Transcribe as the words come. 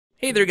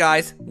Hey there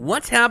guys,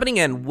 what's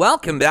happening and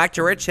welcome back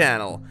to our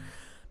channel.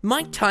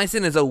 Mike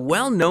Tyson is a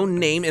well-known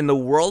name in the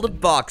world of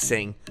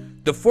boxing.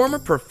 The former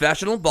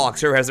professional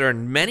boxer has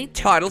earned many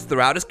titles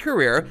throughout his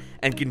career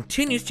and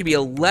continues to be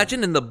a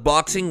legend in the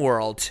boxing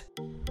world.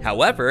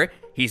 However,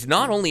 he's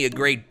not only a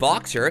great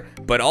boxer,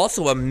 but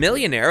also a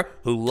millionaire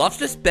who loves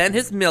to spend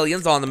his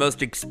millions on the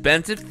most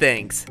expensive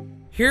things.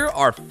 Here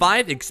are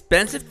 5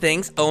 expensive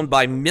things owned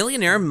by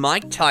millionaire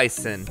Mike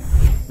Tyson.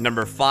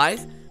 Number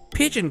 5.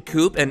 Pigeon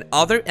coop and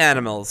other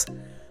animals.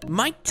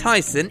 Mike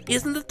Tyson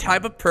isn't the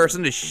type of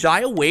person to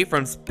shy away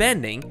from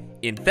spending.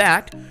 In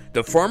fact,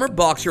 the former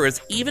boxer has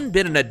even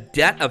been in a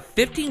debt of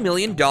 $50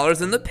 million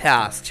in the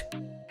past.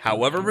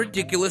 However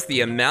ridiculous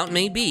the amount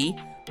may be,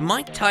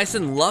 Mike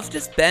Tyson loves to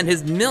spend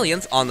his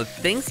millions on the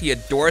things he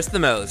adores the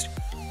most.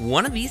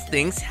 One of these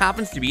things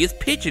happens to be his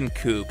pigeon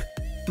coop.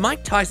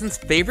 Mike Tyson's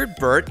favorite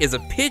bird is a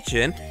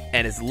pigeon,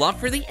 and his love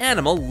for the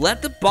animal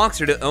led the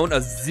boxer to own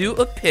a zoo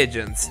of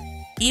pigeons.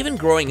 Even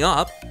growing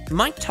up,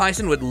 Mike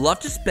Tyson would love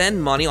to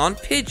spend money on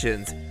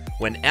pigeons.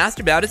 When asked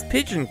about his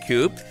pigeon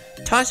coop,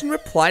 Tyson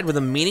replied with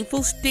a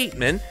meaningful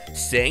statement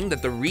saying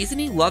that the reason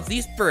he loves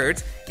these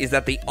birds is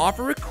that they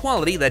offer a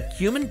quality that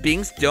human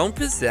beings don't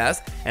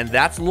possess, and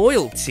that's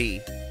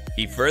loyalty.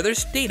 He further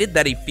stated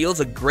that he feels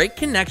a great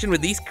connection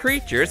with these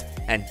creatures,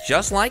 and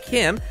just like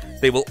him,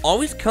 they will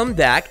always come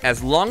back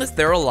as long as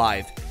they're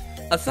alive.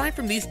 Aside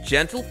from these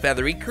gentle,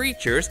 feathery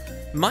creatures,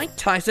 Mike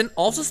Tyson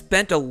also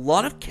spent a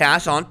lot of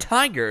cash on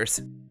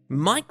tigers.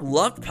 Mike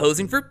loved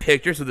posing for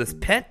pictures with his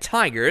pet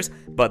tigers,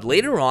 but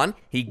later on,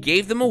 he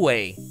gave them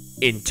away.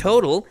 In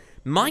total,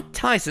 Mike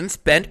Tyson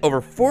spent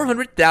over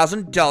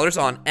 $400,000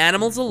 on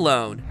animals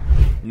alone.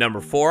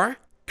 Number 4.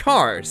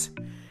 Cars.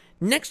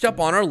 Next up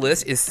on our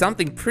list is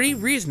something pretty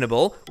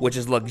reasonable, which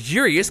is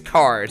luxurious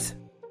cars.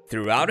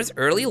 Throughout his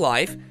early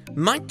life,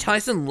 Mike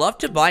Tyson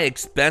loved to buy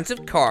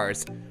expensive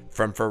cars.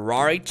 From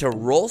Ferrari to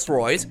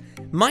Rolls-Royce,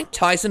 Mike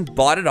Tyson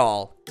bought it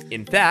all.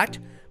 In fact,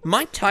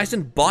 Mike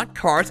Tyson bought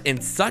cars in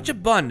such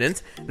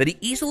abundance that he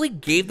easily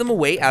gave them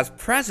away as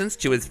presents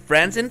to his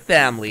friends and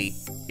family.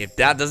 If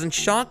that doesn't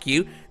shock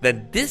you,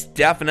 then this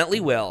definitely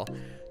will.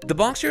 The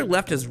boxer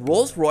left his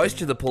Rolls-Royce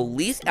to the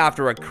police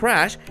after a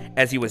crash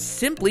as he was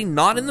simply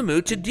not in the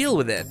mood to deal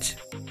with it.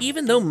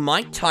 Even though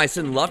Mike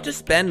Tyson loved to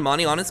spend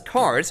money on his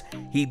cars,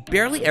 he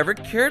barely ever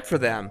cared for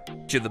them.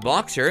 To the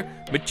boxer,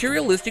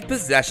 materialistic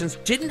possessions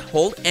didn't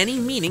hold any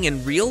meaning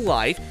in real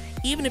life,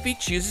 even if he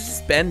chooses to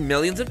spend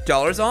millions of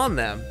dollars on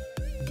them.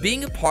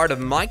 Being a part of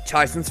Mike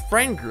Tyson's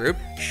friend group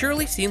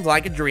surely seems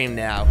like a dream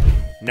now.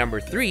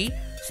 Number 3.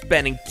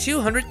 Spending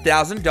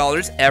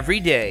 $200,000 every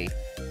day.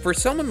 For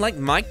someone like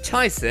Mike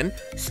Tyson,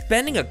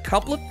 spending a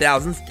couple of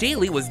thousands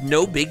daily was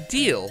no big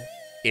deal.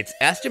 It's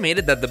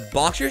estimated that the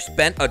boxer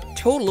spent a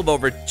total of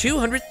over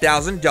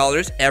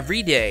 $200,000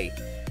 every day.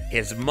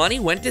 His money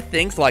went to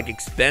things like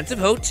expensive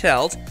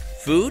hotels,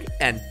 food,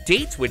 and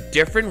dates with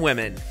different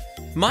women.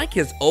 Mike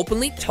has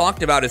openly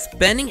talked about his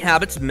spending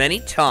habits many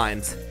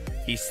times.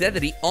 He said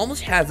that he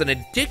almost has an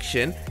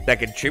addiction that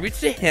contributes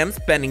to him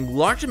spending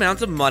large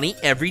amounts of money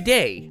every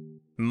day.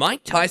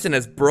 Mike Tyson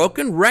has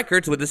broken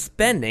records with his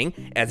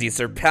spending as he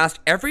surpassed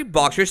every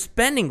boxer's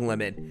spending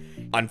limit.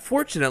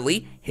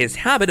 Unfortunately, his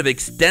habit of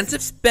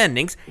extensive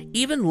spendings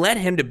even led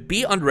him to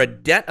be under a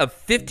debt of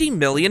 $50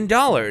 million.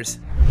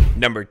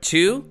 Number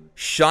 2.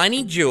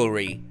 Shiny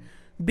jewelry.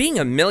 Being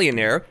a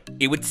millionaire,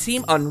 it would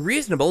seem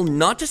unreasonable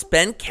not to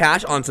spend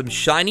cash on some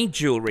shiny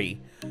jewelry.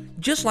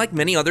 Just like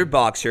many other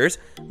boxers,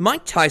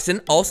 Mike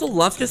Tyson also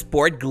loves to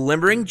sport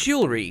glimmering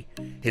jewelry.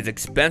 His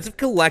expensive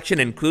collection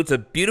includes a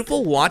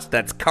beautiful watch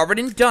that's covered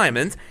in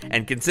diamonds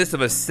and consists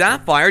of a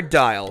sapphire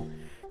dial.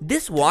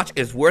 This watch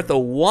is worth a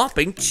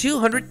whopping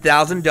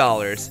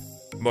 $200,000.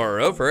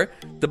 Moreover,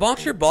 the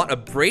boxer bought a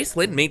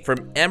bracelet made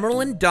from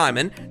emerald and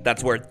diamond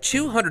that's worth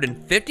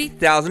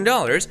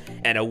 $250,000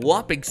 and a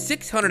whopping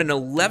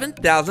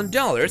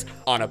 $611,000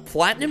 on a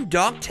platinum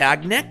dog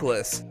tag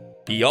necklace.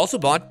 He also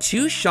bought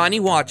 2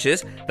 shiny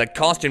watches that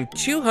cost him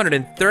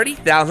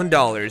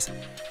 $230,000.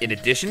 In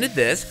addition to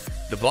this,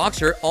 the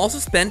boxer also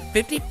spent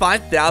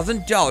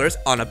 $55,000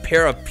 on a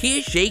pair of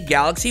Piaget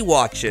Galaxy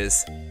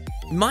watches.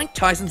 Mike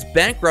Tyson's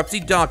bankruptcy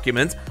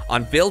documents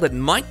unveiled that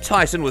Mike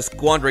Tyson was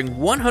squandering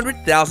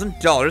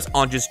 $100,000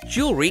 on just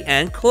jewelry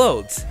and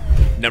clothes.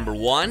 Number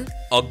 1.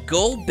 A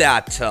gold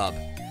bathtub.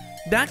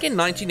 Back in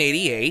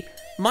 1988,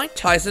 Mike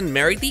Tyson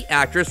married the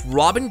actress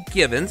Robin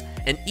Givens,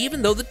 and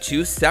even though the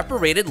two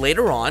separated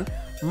later on,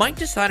 Mike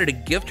decided to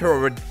gift her a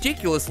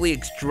ridiculously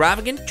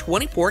extravagant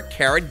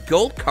 24-karat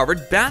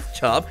gold-covered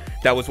bathtub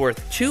that was worth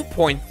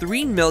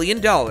 $2.3 million.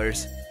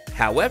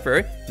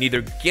 However,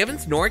 neither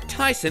Givens nor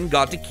Tyson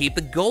got to keep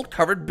the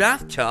gold-covered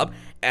bathtub,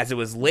 as it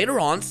was later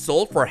on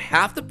sold for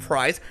half the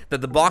price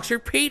that the boxer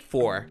paid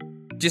for.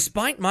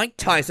 Despite Mike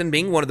Tyson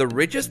being one of the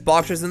richest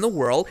boxers in the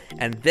world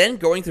and then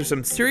going through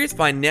some serious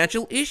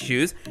financial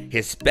issues,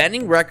 his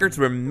spending records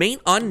remain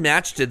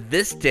unmatched to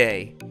this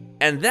day.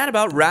 And that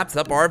about wraps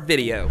up our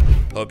video.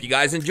 Hope you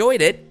guys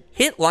enjoyed it.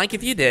 hit like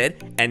if you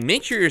did, and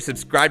make sure you're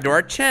subscribed to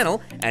our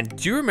channel, and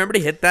do remember to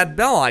hit that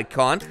bell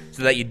icon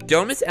so that you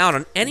don't miss out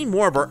on any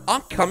more of our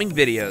upcoming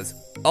videos.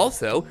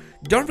 Also,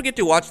 don't forget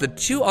to watch the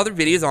 2 other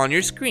videos on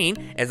your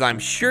screen, as I'm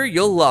sure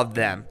you'll love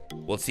them.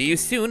 We'll see you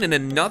soon in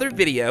another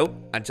video.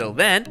 Until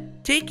then,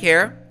 take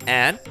care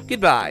and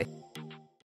goodbye.